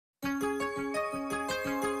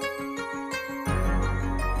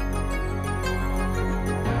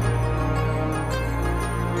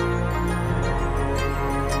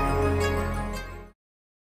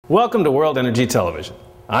Welcome to World Energy Television.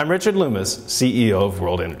 I'm Richard Loomis, CEO of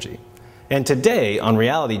World Energy. And today on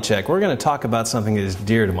Reality Check, we're going to talk about something that is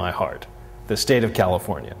dear to my heart, the state of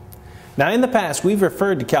California. Now, in the past, we've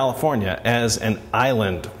referred to California as an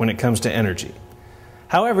island when it comes to energy.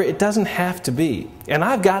 However, it doesn't have to be. And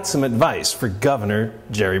I've got some advice for Governor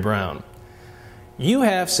Jerry Brown. You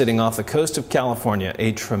have sitting off the coast of California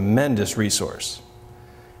a tremendous resource.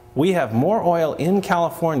 We have more oil in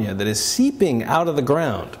California that is seeping out of the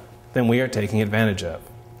ground than we are taking advantage of.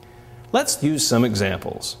 Let's use some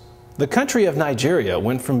examples. The country of Nigeria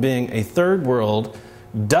went from being a third world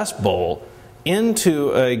dust bowl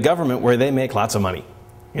into a government where they make lots of money.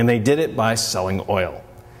 And they did it by selling oil.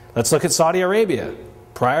 Let's look at Saudi Arabia.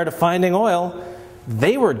 Prior to finding oil,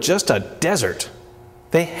 they were just a desert.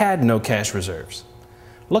 They had no cash reserves.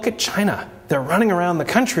 Look at China. They're running around the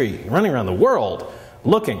country, running around the world,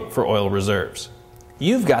 looking for oil reserves.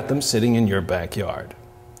 You've got them sitting in your backyard.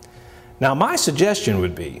 Now, my suggestion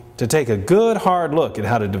would be to take a good hard look at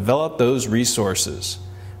how to develop those resources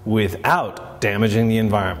without damaging the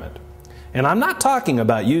environment. And I'm not talking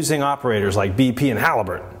about using operators like BP and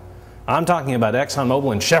Halliburton. I'm talking about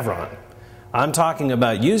ExxonMobil and Chevron. I'm talking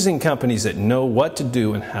about using companies that know what to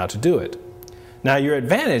do and how to do it. Now, your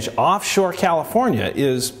advantage offshore California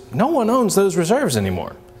is no one owns those reserves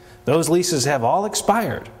anymore. Those leases have all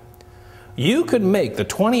expired. You could make the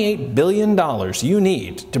 $28 billion you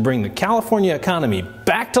need to bring the California economy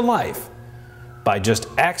back to life by just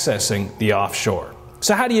accessing the offshore.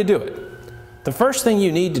 So how do you do it? The first thing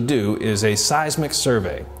you need to do is a seismic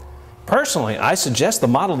survey. Personally, I suggest the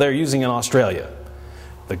model they're using in Australia.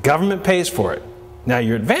 The government pays for it. Now,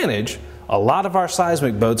 your advantage, a lot of our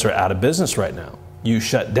seismic boats are out of business right now. You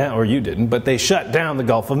shut down, or you didn't, but they shut down the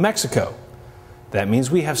Gulf of Mexico. That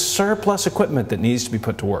means we have surplus equipment that needs to be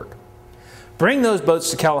put to work. Bring those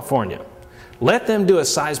boats to California. Let them do a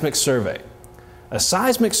seismic survey. A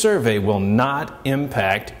seismic survey will not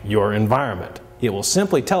impact your environment. It will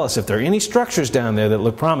simply tell us if there are any structures down there that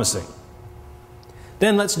look promising.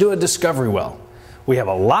 Then let's do a discovery well. We have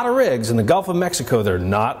a lot of rigs in the Gulf of Mexico that are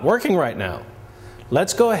not working right now.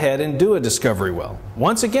 Let's go ahead and do a discovery well.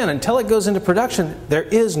 Once again, until it goes into production, there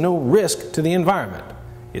is no risk to the environment.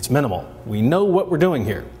 It's minimal. We know what we're doing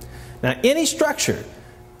here. Now, any structure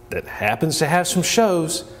that happens to have some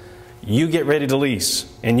shows, you get ready to lease.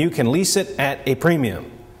 And you can lease it at a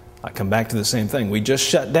premium. I come back to the same thing. We just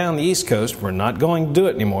shut down the East Coast. We're not going to do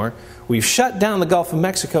it anymore. We've shut down the Gulf of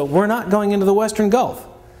Mexico. We're not going into the Western Gulf.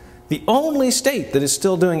 The only state that is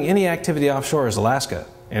still doing any activity offshore is Alaska,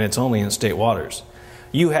 and it's only in state waters.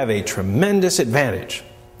 You have a tremendous advantage.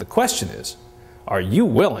 The question is, are you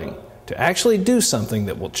willing to actually do something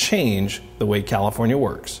that will change the way California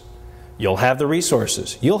works? You'll have the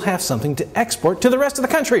resources. You'll have something to export to the rest of the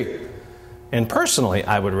country. And personally,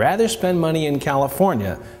 I would rather spend money in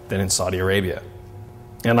California than in Saudi Arabia.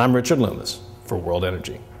 And I'm Richard Loomis for World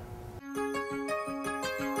Energy.